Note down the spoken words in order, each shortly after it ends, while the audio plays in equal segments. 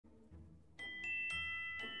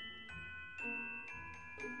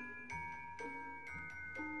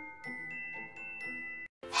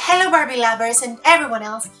Barbie lovers and everyone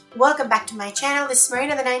else, welcome back to my channel. This is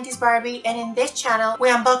Marina the 90s Barbie, and in this channel we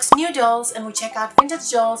unbox new dolls and we check out vintage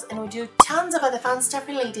dolls and we do tons of other fun stuff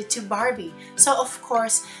related to Barbie. So of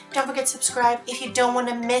course, don't forget to subscribe if you don't want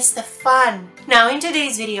to miss the fun. Now in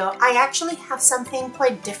today's video, I actually have something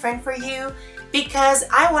quite different for you because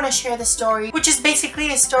I want to share the story, which is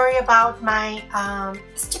basically a story about my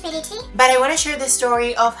stupidity. But I want to share the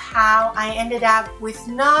story of how I ended up with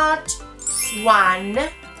not one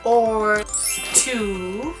or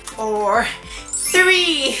two or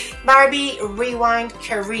three Barbie Rewind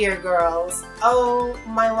Career Girls. Oh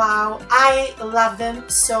my wow, I love them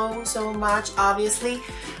so much, obviously,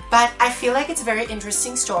 but I feel like it's a very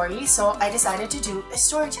interesting story, so I decided to do a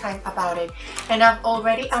story time about it. And I've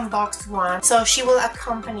already unboxed one, so she will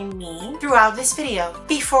accompany me throughout this video.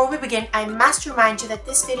 Before we begin, I must remind you that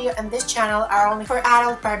this video and this channel are only for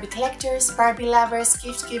adult Barbie collectors, Barbie lovers,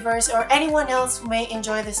 gift givers, or anyone else who may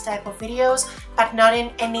enjoy this type of videos, but not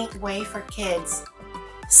in any way for kids.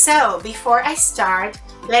 So, before I start,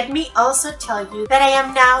 let me also tell you that I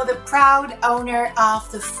am now the proud owner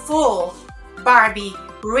of the full Barbie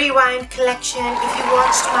Rewind collection. If you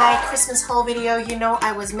watched my Christmas haul video, you know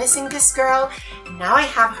I was missing this girl. Now I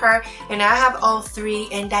have her and I have all three,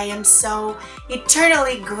 and I am so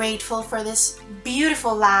eternally grateful for this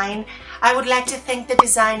beautiful line. I would like to thank the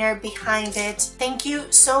designer behind it. Thank you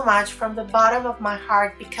so much from the bottom of my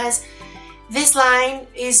heart, because this line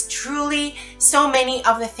is truly so many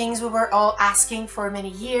of the things we were all asking for many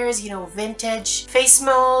years, you know, vintage face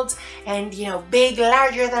molds and, you know, big,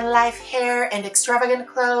 larger than life hair and extravagant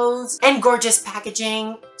clothes and gorgeous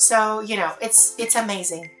packaging. So, you know, it's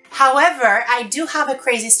amazing. However, I do have a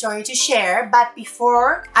crazy story to share, but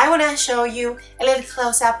before, I want to show you a little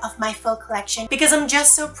close-up of my full collection because I'm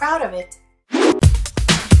just so proud of it.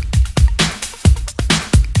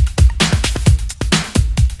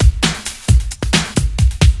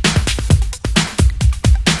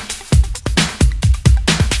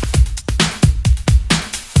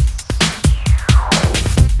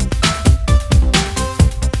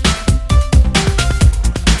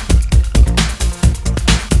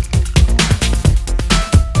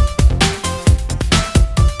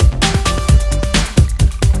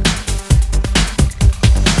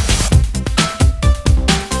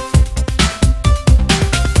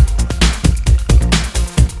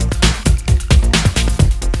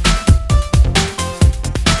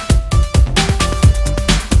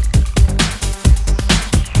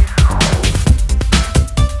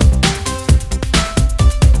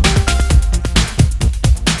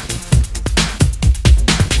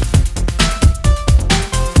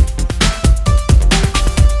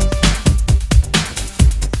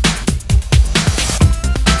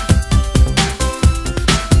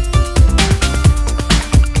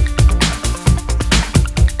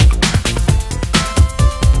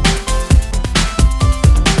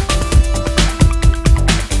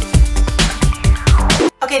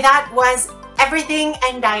 Okay, that was everything,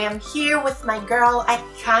 and I am here with my girl. I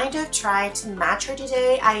kind of tried to match her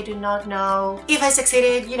today. I do not know if I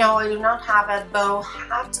succeeded. You know, I do not have a bow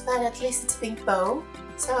hat, but at least it's a pink bow.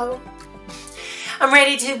 So I'm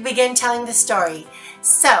ready to begin telling the story.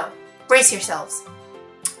 So brace yourselves.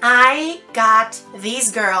 I got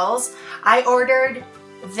these girls. I ordered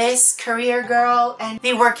this career girl and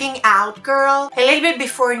the working out girl a little bit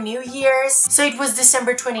before New Year's, so it was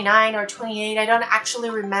December 29 or 28, I don't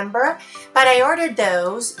actually remember, but I ordered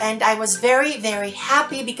those and I was very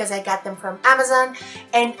happy because I got them from Amazon.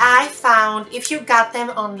 And I found, if you got them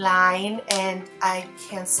online, and I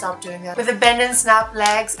can't stop doing that with the bend and snap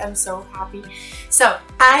legs, I'm so happy. So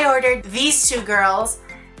I ordered these two girls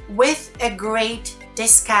with a great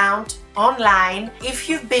discount online. If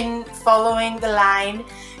you've been following the line,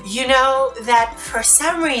 you know that for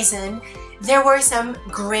some reason there were some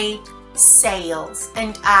great sales,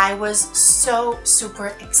 and I was so super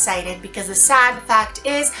excited because the sad fact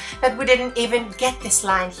is that we didn't even get this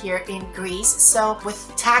line here in Greece. So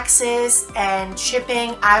with taxes and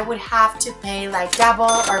shipping, I would have to pay like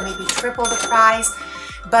double or maybe triple the price.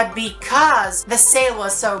 But because the sale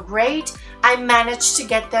was so great, I managed to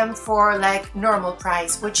get them for like normal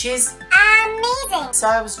price, which is amazing. So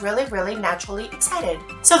I was really naturally excited.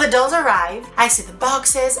 So the dolls arrive, I see the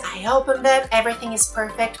boxes, I open them, everything is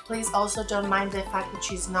perfect. Please also don't mind the fact that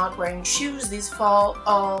she's not wearing shoes. These fall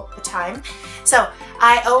all the time. So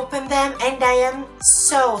I open them and I am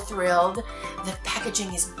so thrilled. The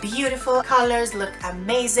packaging is beautiful, colors look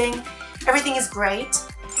amazing, everything is great.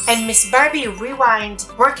 And Miss Barbie Rewind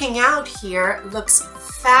working out here looks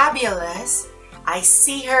fabulous. I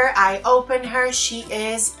see her, I open her, she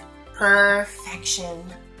is perfection.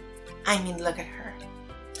 I mean, look at her.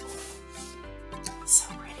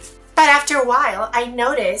 But after a while, I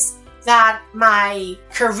noticed that my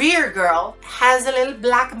career girl has a little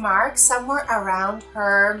black mark somewhere around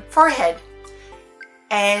her forehead.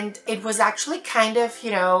 And it was actually kind of, you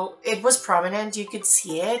know, it was prominent, you could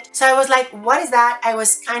see it. So I was like, what is that? I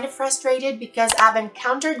was kind of frustrated because I've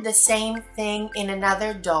encountered the same thing in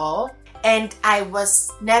another doll and I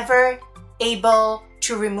was never able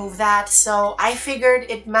to remove that. So I figured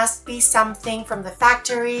it must be something from the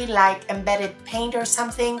factory, like embedded paint or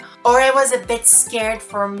something, or I was a bit scared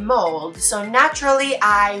for mold. So naturally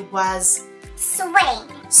I was sweating.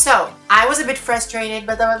 So I was a bit frustrated,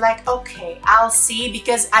 but I was like, okay, I'll see,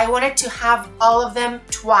 because I wanted to have all of them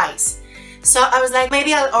twice. So I was like,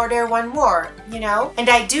 maybe I'll order one more, you know? And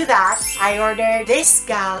I do that. I ordered this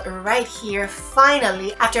gal right here,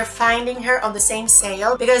 finally, after finding her on the same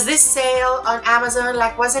sale, because this sale on Amazon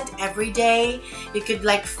like wasn't every day. You could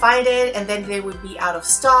like find it and then they would be out of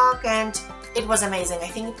stock, and it was amazing. I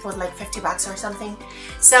think it was like 50 bucks or something.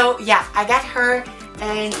 So yeah, I got her,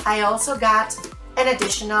 and I also got an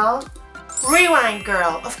additional Rewind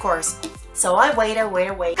Girl, of course. So I waited.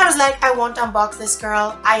 I was like, I won't unbox this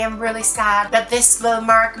girl. I am really sad that this little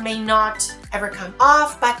mark may not ever come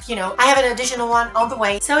off, but you know, I have an additional one on the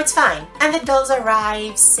way, so it's fine. And the dolls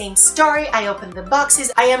arrived, same story. I opened the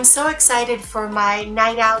boxes. I am so excited for my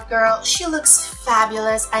night out girl. She looks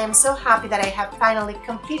fabulous. I am so happy that I have finally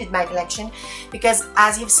completed my collection, because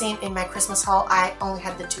as you've seen in my Christmas haul, I only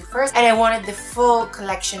had the 2 first and I wanted the full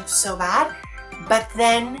collection so bad. But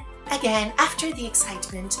then again, after the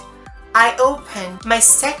excitement, I opened my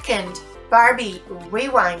second Barbie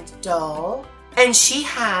Rewind doll, and she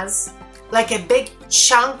has like a big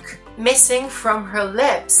chunk missing from her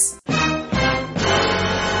lips.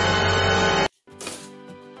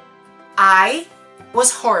 I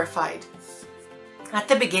was horrified. At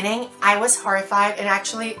the beginning, I was horrified, and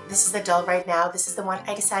actually, this is the doll right now. This is the one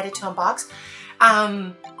I decided to unbox.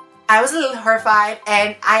 I was a little horrified,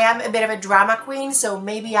 and I am a bit of a drama queen, so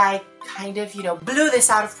maybe I kind of, you know, blew this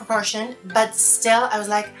out of proportion, but still, I was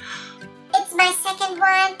like, it's my second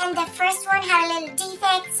one, and the first one had a little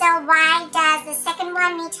defect, so why does the second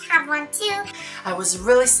one need to have one too? I was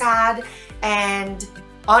really sad, and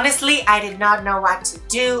honestly, I did not know what to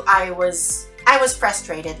do. I was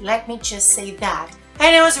frustrated, let me just say that.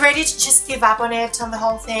 And I was ready to just give up on it, on the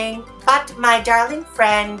whole thing, but my darling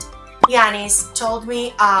friend Yanis told me,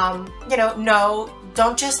 you know, no,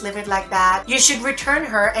 don't just leave it like that. You should return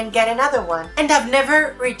her and get another one. And I've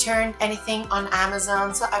never returned anything on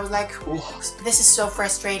Amazon, so I was like, this is so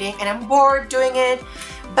frustrating and I'm bored doing it.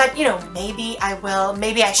 But you know, maybe I will.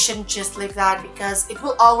 Maybe I shouldn't just leave that, because it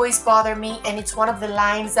will always bother me, and it's one of the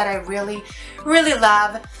lines that I really, really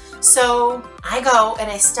love. So I go and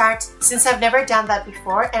I start, since I've never done that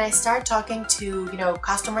before, and I start talking to, you know,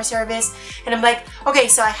 customer service, and I'm like, okay,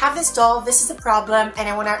 so I have this doll, this is the problem, and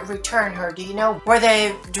I want to return her. Do you know where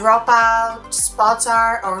the dropout spots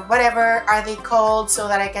are, or whatever are they called, so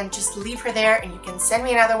that I can just leave her there and you can send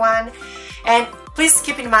me another one? And please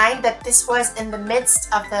keep in mind that this was in the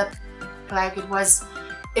midst of the, like, it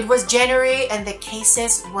was January, and the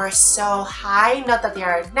cases were so high. Not that they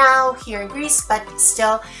are now here in Greece, but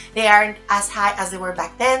still they aren't as high as they were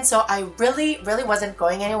back then. So I really wasn't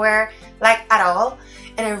going anywhere, like at all,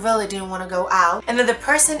 and I really didn't want to go out. And then the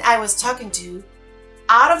person I was talking to,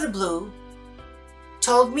 out of the blue,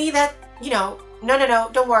 told me that, you know, no,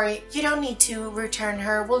 don't worry, you don't need to return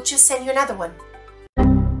her, we'll just send you another one.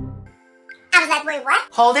 I was like, wait, what?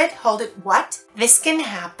 Hold it, what? This can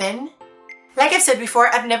happen. Like I've said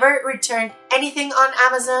before, I've never returned anything on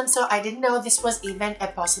Amazon, so I didn't know this was even a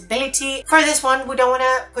possibility. For this one, we don't want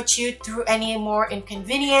to put you through any more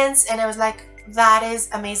inconvenience. And I was like, that is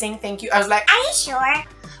amazing, thank you. I was like, are you sure?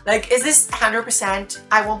 Like, is this 100%?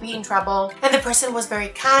 I won't be in trouble. And the person was very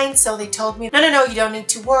kind, so they told me, no, you don't need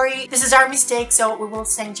to worry. This is our mistake, so we will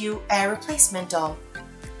send you a replacement doll.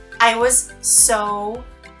 I was so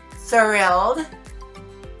thrilled,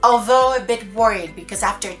 although a bit worried, because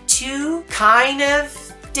after 2 kind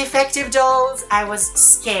of defective dolls, I was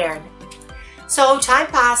scared. So time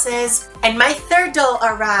passes and my 3rd doll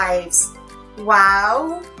arrives.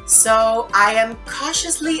 Wow! So I am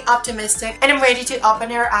cautiously optimistic, and I'm ready to open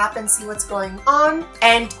her up and see what's going on.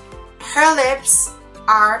 And her lips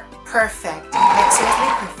are perfect. Like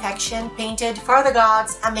seriously, perfection, painted for the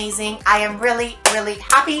gods, amazing. I am really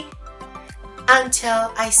happy,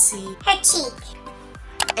 until I see her cheek.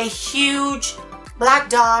 A huge black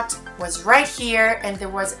dot was right here, and there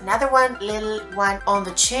was another one, little one on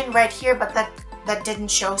the chin right here, but that didn't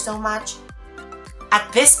show so much. At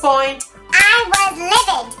this point, I was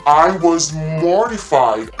livid. I was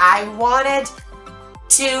mortified. I wanted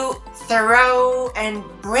to throw and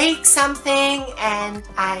break something, and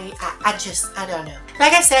I don't know.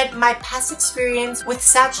 Like I said, my past experience with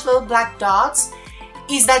such little black dots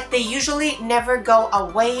is that they usually never go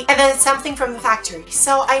away, and then it's something from the factory.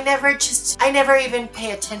 So I never even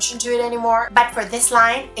pay attention to it anymore. But for this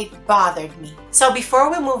line, it bothered me. So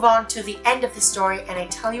before we move on to the end of the story and I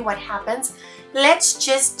tell you what happens, let's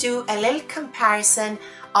just do a little comparison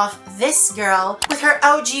of this girl with her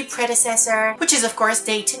OG predecessor, which is of course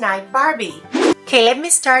Day-To-Night Barbie. Okay, let me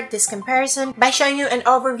start this comparison by showing you an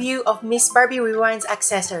overview of Miss Barbie Rewind's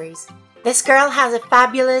accessories. This girl has a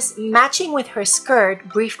fabulous, matching with her skirt,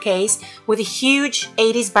 briefcase with a huge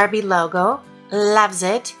 80s Barbie logo. Loves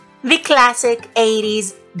it. The classic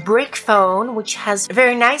 80s brick phone, which has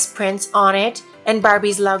very nice prints on it, and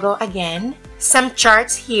Barbie's logo again. Some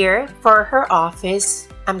charts here for her office,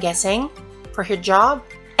 I'm guessing, for her job.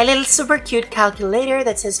 A little super cute calculator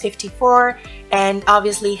that says 54 and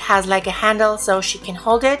obviously has like a handle so she can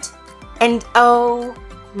hold it. And oh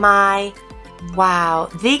my wow,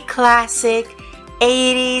 the classic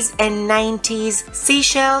 80s and 90s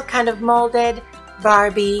seashell kind of molded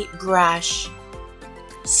Barbie brush.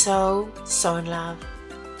 So in love.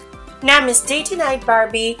 Now Miss Day-To-Night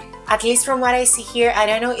Barbie, at least from what I see here, I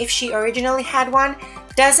don't know if she originally had one,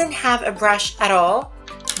 doesn't have a brush at all.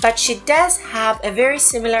 But she does have a very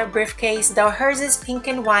similar briefcase, though hers is pink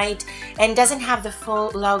and white and doesn't have the full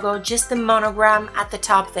logo, just the monogram at the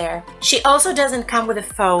top there. She also doesn't come with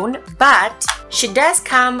a phone, but she does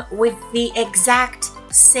come with the exact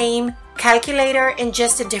same calculator in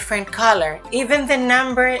just a different color. Even the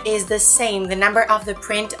number is the same, the number of the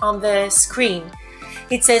print on the screen.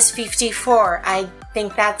 It says 54. I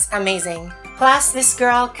think that's amazing. Plus, this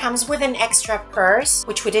girl comes with an extra purse,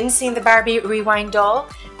 which we didn't see in the Barbie Rewind doll,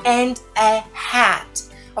 and a hat.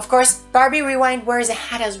 Of course, Barbie Rewind wears a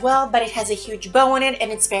hat as well, but it has a huge bow on it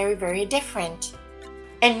and it's very, very different.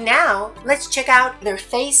 And now, let's check out their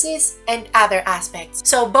faces and other aspects.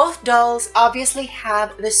 So both dolls obviously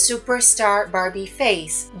have the superstar Barbie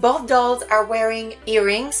face. Both dolls are wearing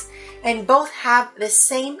earrings and both have the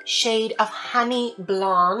same shade of honey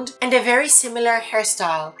blonde and a very similar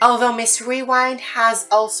hairstyle. Although Miss Rewind has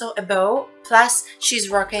also a bow, plus she's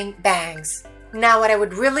rocking bangs. Now what I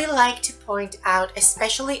would really like to point out,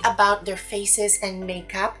 especially about their faces and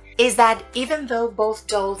makeup, is that even though both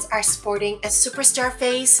dolls are sporting a superstar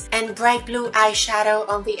face and bright blue eyeshadow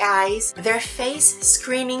on the eyes, their face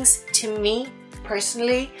screenings to me,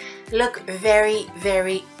 personally, look very,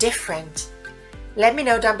 very different. Let me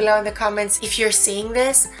know down below in the comments if you're seeing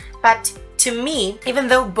this, but to me, even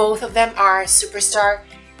though both of them are superstar,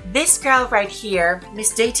 this girl right here,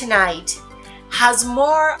 Miss Day-To-Night, has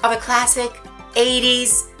more of a classic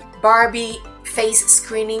 80s Barbie face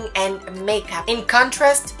screening and makeup, in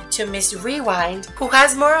contrast to Miss Rewind, who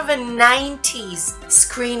has more of a 90s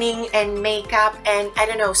screening and makeup and, I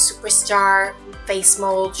don't know, superstar face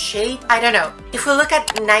mold shape. I don't know. If we look at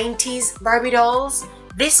 90s Barbie dolls,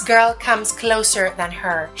 this girl comes closer than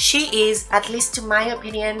her. She is, at least to my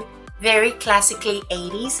opinion, very classically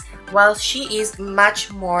 80s, while she is much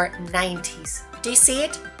more 90s. Do you see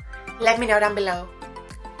it? Let me know down below.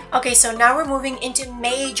 Okay, so now we're moving into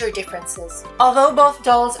major differences. Although both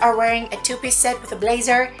dolls are wearing a two-piece set with a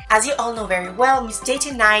blazer, as you all know very well, Miss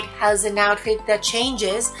Day-To-Night has an outfit that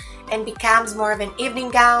changes and becomes more of an evening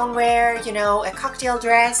gown wear, you know, a cocktail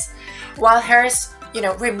dress, while hers, you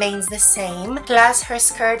know, remains the same. Plus, her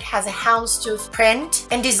skirt has a houndstooth print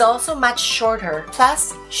and is also much shorter.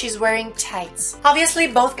 Plus, she's wearing tights. Obviously,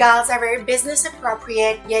 both gals are very business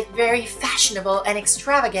appropriate, yet very fashionable and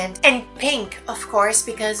extravagant. And pink, of course,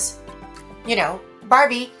 because, you know,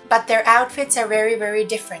 Barbie, but their outfits are very, very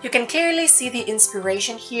different. You can clearly see the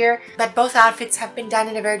inspiration here, but both outfits have been done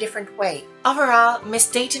in a very different way. Overall, Miss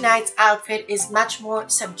Day-To-Night's outfit is much more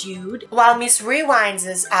subdued, while Miss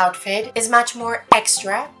Rewind's outfit is much more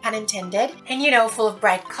extra, pun intended, and you know, full of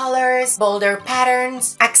bright colors, bolder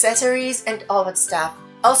patterns, accessories, and all that stuff.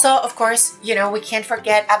 Also, of course, you know, we can't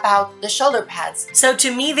forget about the shoulder pads. So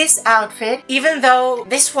to me, this outfit, even though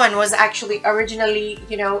this one was actually originally,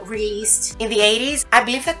 you know, released in the 80s, I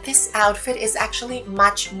believe that this outfit is actually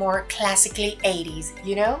much more classically 80s,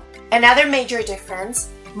 you know? Another major difference,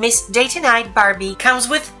 Miss Day-To-Night Barbie comes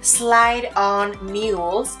with slide-on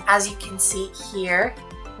mules, as you can see here,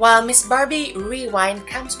 while Miss Barbie Rewind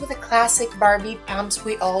comes with the classic Barbie pumps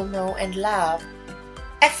we all know and love.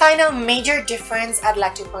 A final major difference I'd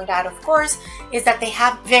like to point out, of course, is that they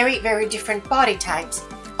have very, very different body types.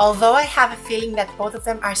 Although I have a feeling that both of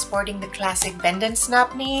them are sporting the classic bend and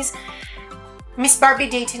snap knees, Miss Barbie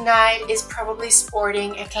Day-To-Night is probably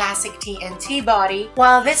sporting a classic TNT body,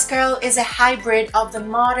 while this girl is a hybrid of the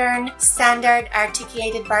modern, standard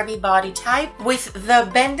articulated Barbie body type with the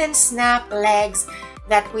bend and snap legs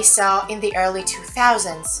that we saw in the early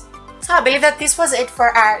 2000s. So I believe that this was it for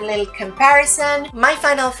our little comparison. My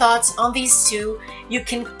final thoughts on these two: you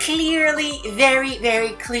can clearly, very,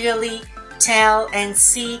 very clearly tell and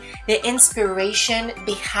see the inspiration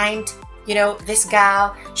behind, you know, this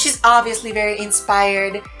gal. She's obviously very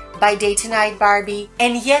inspired by Day-To-Night Barbie,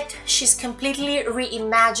 and yet she's completely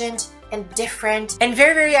reimagined and different and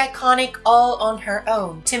very, very iconic all on her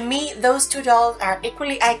own. To me, those two dolls are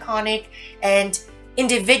equally iconic and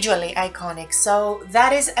individually iconic, so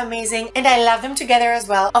that is amazing, and I love them together as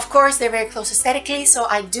well. Of course, they're very close aesthetically, so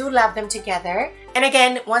I do love them together. And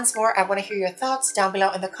again, once more, I want to hear your thoughts down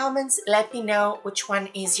below in the comments. Let me know which one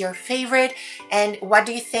is your favorite and what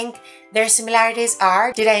do you think their similarities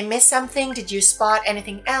are. Did I miss something? Did you spot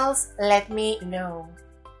anything else? Let me know.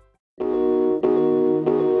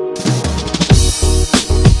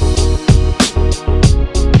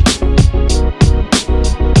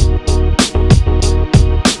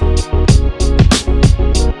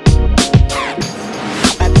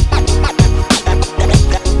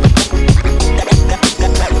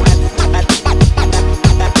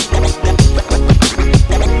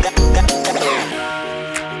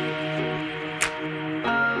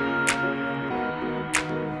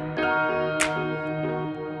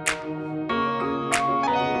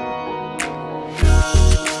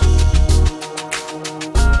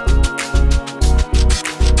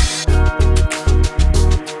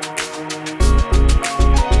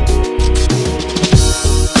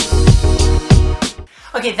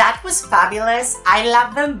 Okay, that was fabulous. I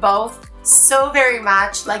love them both so very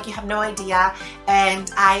much, like you have no idea.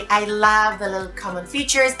 And I love the little common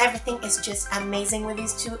features. Everything is just amazing with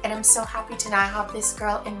these two, and I'm so happy to now have this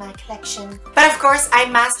girl in my collection. But of course, I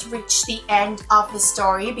must reach the end of the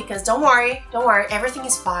story because don't worry, everything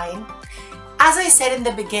is fine. As I said in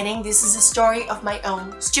the beginning, this is a story of my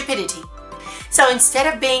own stupidity. So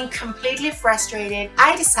instead of being completely frustrated,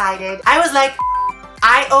 I decided,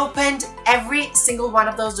 I opened every single one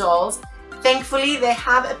of those dolls. Thankfully, they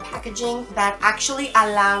have a packaging that actually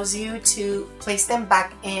allows you to place them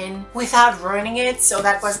back in without ruining it. So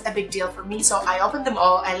that was a big deal for me. So I opened them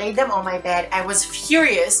all. I laid them on my bed. I was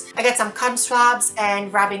furious. I got some cotton swabs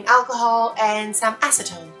and rubbing alcohol and some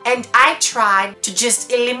acetone. And I tried to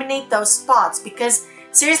just eliminate those spots because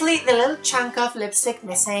seriously, the little chunk of lipstick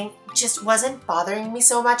missing just wasn't bothering me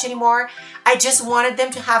so much anymore. I just wanted them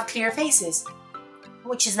to have clear faces.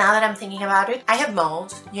 Which is, now that I'm thinking about it, I have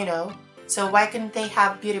mold, you know, so why couldn't they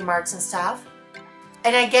have beauty marks and stuff?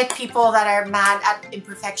 And I get people that are mad at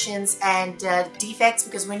imperfections and defects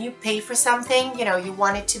because when you pay for something, you know, you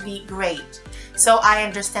want it to be great. So I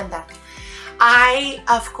understand that. I,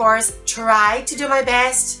 of course, tried to do my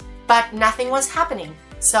best, but nothing was happening.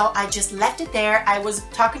 So I just left it there. I was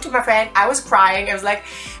talking to my friend. I was crying. I was like,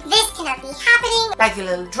 this cannot be happening. Like the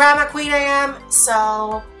little drama queen I am.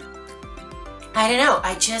 So I don't know,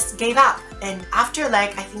 I just gave up. And after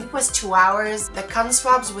like, I think it was 2 hours, the cotton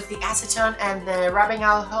swabs with the acetone and the rubbing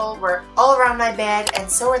alcohol were all around my bed, and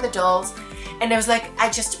so were the dolls. And it was like, I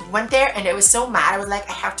just went there and I was so mad. I was like,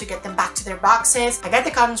 I have to get them back to their boxes. I got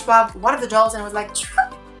the cotton swab, one of the dolls, and it was like,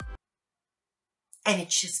 and it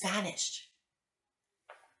just vanished.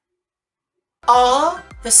 All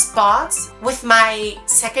the spots with my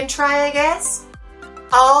second try, I guess,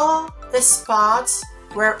 all the spots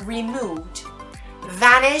were removed.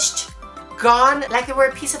 Vanished, gone, like they were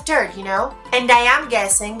a piece of dirt, you know? And I am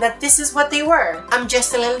guessing that this is what they were. I'm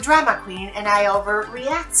just a little drama queen and I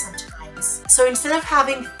overreact sometimes. So instead of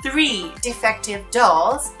having 3 defective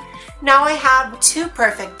dolls, now I have 2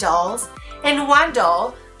 perfect dolls and 1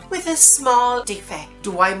 doll with a small defect.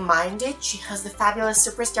 Do I mind it? She has the fabulous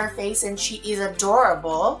superstar face and she is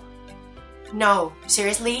adorable. No,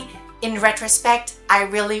 seriously, in retrospect, I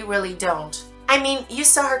really, really don't. I mean, you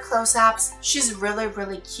saw her close-ups. She's really,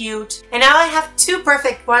 really cute. And now I have 2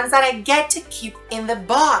 perfect ones that I get to keep in the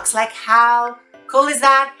box. Like, how cool is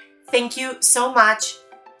that? Thank you so much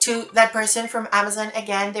to that person from Amazon.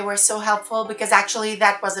 Again, they were so helpful because actually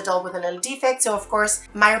that was a doll with a little defect. So of course,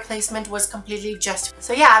 my replacement was completely just.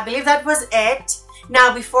 So yeah, I believe that was it.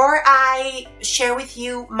 Now, before I share with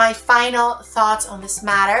you my final thoughts on this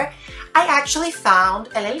matter, I actually found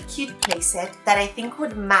a little cute playset that I think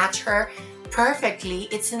would match her perfectly.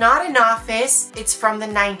 It's not an office, it's from the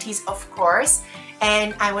 90s, of course,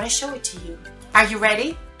 and I want to show it to you. Are you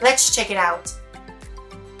ready? Let's check it out.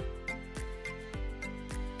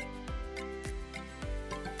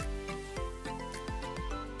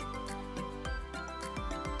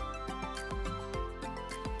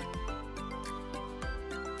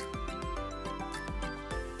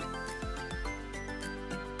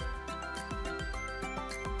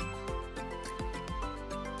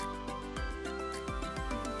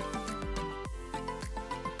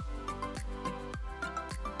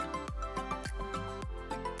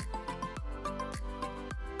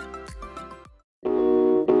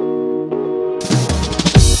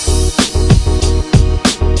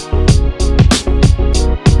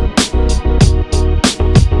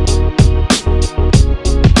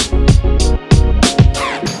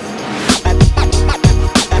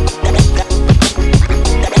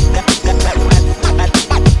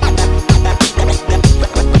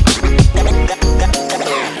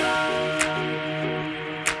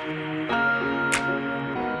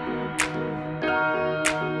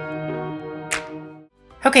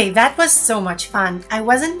 Okay, that was so much fun. I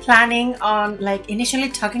wasn't planning on like initially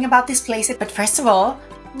talking about this playset, but first of all,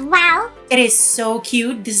 wow, it is so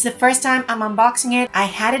cute. This is the first time I'm unboxing it. I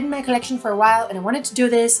had it in my collection for a while and I wanted to do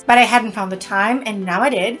this, but I hadn't found the time, and now I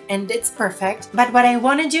did, and it's perfect. But what I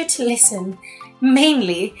wanted you to listen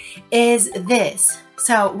mainly is this.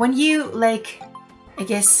 So when you like, I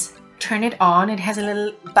guess, turn it on, it has a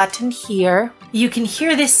little button here. You can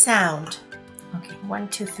hear this sound. Okay, 1,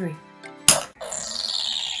 2, 3.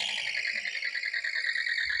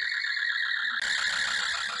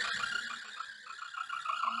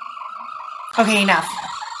 Okay, enough.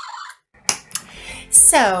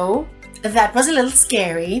 So that was a little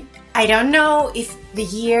scary. I don't know if the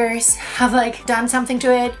years have like done something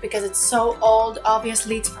to it because it's so old.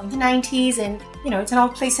 Obviously it's from the 90s and you know, it's an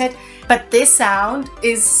old playset, but this sound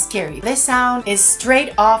is scary. This sound is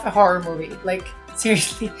straight off a horror movie. Like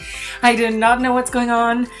seriously, I do not know what's going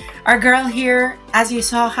on. Our girl here, as you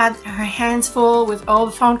saw, had her hands full with all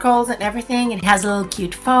the phone calls and everything. It has a little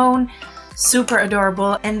cute phone. Super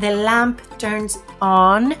adorable, and the lamp turns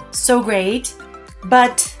on. So great,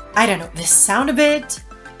 but I don't know, the sound of it,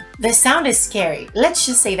 the sound is scary. Let's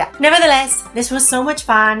just say that. Nevertheless, this was so much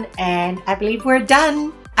fun and I believe we're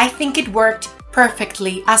done. I think it worked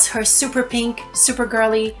perfectly as her super pink, super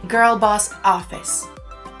girly girl boss office.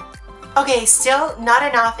 Okay, still not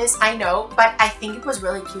an office, I know, but I think it was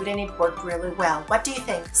really cute and it worked really well. What do you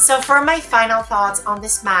think? So for my final thoughts on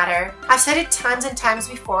this matter, I've said it tons and times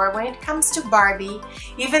before, when it comes to Barbie,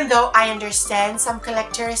 even though I understand some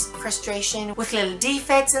collectors' frustration with little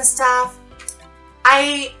defects and stuff,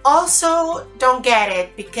 I also don't get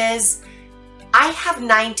it because I have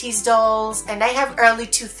 90s dolls and I have early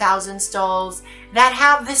 2000s dolls that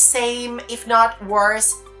have the same, if not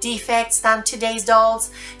worse, defects than today's dolls.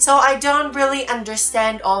 So I don't really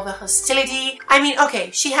understand all the hostility. I mean, okay,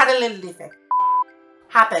 she had a little defect.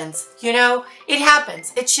 Happens, you know, it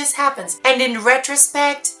happens. It just happens. And in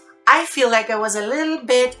retrospect, I feel like I was a little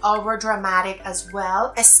bit over dramatic as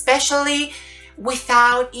well, especially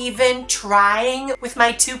without even trying with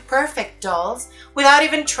my 2 perfect dolls, without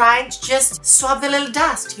even trying to just swap the little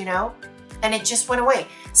dust, you know, and it just went away.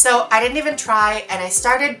 So I didn't even try and I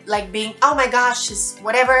started like being, oh my gosh, just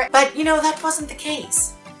whatever. But you know, that wasn't the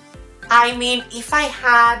case. I mean, if I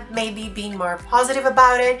had maybe been more positive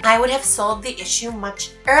about it, I would have solved the issue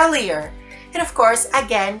much earlier. And of course,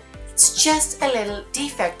 again, it's just a little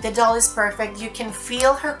defect. The doll is perfect. You can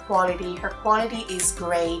feel her quality. Her quality is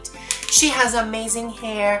great. She has amazing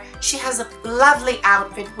hair. She has a lovely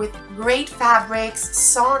outfit with great fabrics.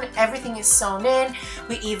 Sewn, everything is sewn in.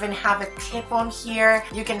 We even have a clip on here.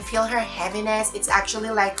 You can feel her heaviness. It's actually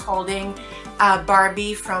like holding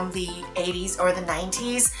Barbie from the 80s or the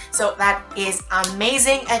 90s. So that is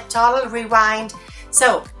amazing. A total rewind.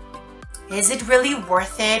 So is it really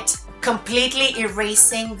worth it? Completely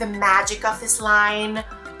erasing the magic of this line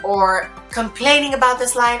or complaining about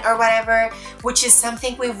this line or whatever, which is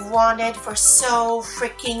something we've wanted for so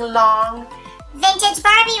freaking long. Vintage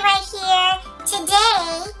Barbie right here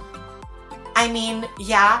today. I mean,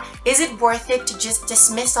 yeah, is it worth it to just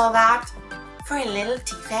dismiss all that for a little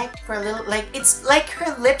defect, for a little, like, it's like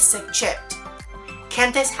her lipstick chipped.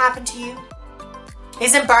 Can't this happen to you?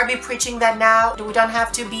 Isn't Barbie preaching that now? We don't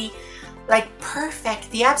have to be like perfect,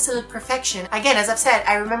 the absolute perfection. Again, as I've said,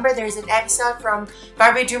 I remember there's an episode from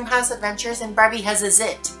Barbie Dreamhouse Adventures and Barbie has a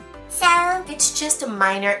zit. So it's just a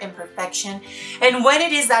minor imperfection. And when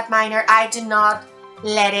it is that minor, I do not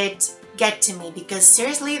let it get to me because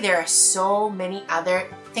seriously, there are so many other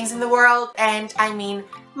things in the world. And I mean,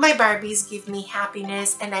 my Barbies give me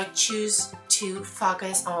happiness and I choose to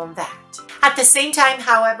focus on that. At the same time,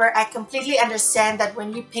 however, I completely understand that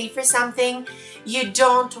when you pay for something, you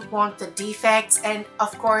don't want the defects, and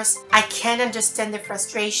of course, I can understand the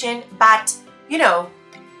frustration, but you know,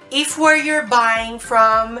 if where you're buying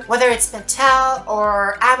from, whether it's Mattel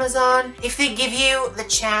or Amazon, if they give you the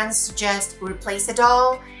chance to just replace the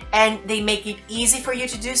doll and they make it easy for you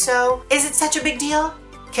to do so, is it such a big deal?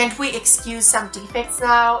 Can't we excuse some defects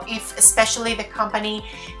now if especially the company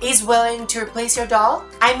is willing to replace your doll?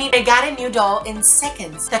 I mean, I got a new doll in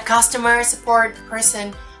seconds. The customer support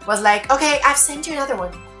person was like, okay, I've sent you another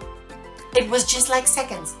one. It was just like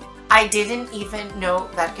seconds. I didn't even know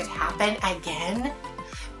that could happen again.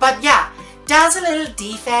 But yeah, does a little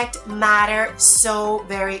defect matter so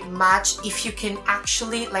very much if you can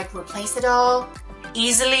actually like replace the doll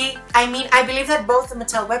easily? I mean, I believe that both the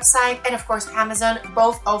Mattel website and of course Amazon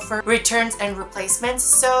both offer returns and replacements.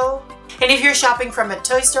 So, and if you're shopping from a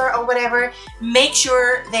toy store or whatever, make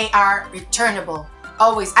sure they are returnable.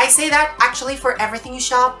 always, I say that actually for everything you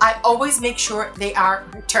shop, I always make sure they are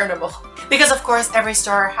returnable. Because of course every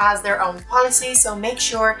store has their own policy, so make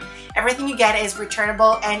sure everything you get is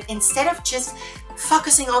returnable, and instead of just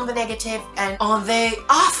focusing on the negative and on the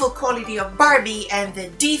awful quality of Barbie and the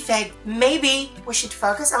defect, maybe we should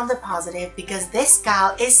focus on the positive, because this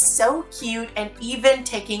gal is so cute, and even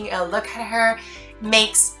taking a look at her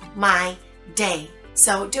makes my day.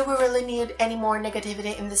 So do we really need any more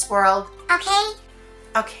negativity in this world? Okay.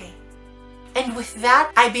 Okay. And with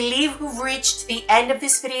that, I believe we've reached the end of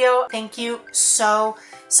this video. Thank you so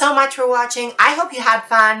much for watching. I hope you had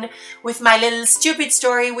fun with my little stupid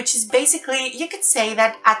story, which is basically, you could say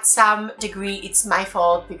that at some degree it's my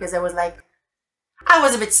fault, because I was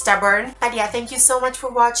a bit stubborn. But yeah, thank you so much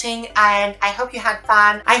for watching, and I hope you had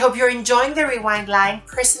fun. I hope you're enjoying the rewind line.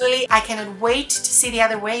 Personally, I cannot wait to see the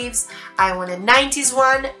other waves. I want a 90s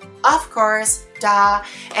one, of course, duh,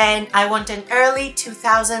 and I want an early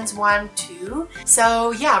 2000s one too.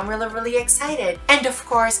 So yeah, I'm really excited. And of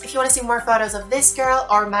course, if you want to see more photos of this girl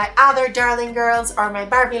or my other darling girls or my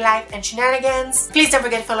Barbie life and shenanigans, please don't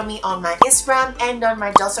forget to follow me on my Instagram and on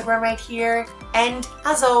my Dollstagram right here. And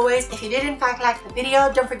as always, if you did in fact like the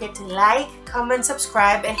video, don't forget to like, comment,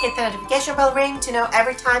 subscribe, and hit the notification bell ring to know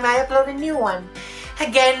every time I upload a new one.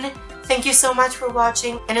 Again, thank you so much for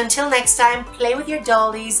watching, and until next time, play with your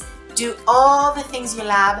dollies, do all the things you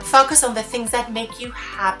love, focus on the things that make you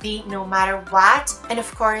happy no matter what, and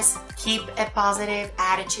of course, keep a positive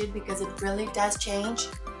attitude, because it really does change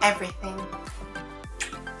everything.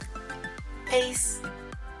 Peace.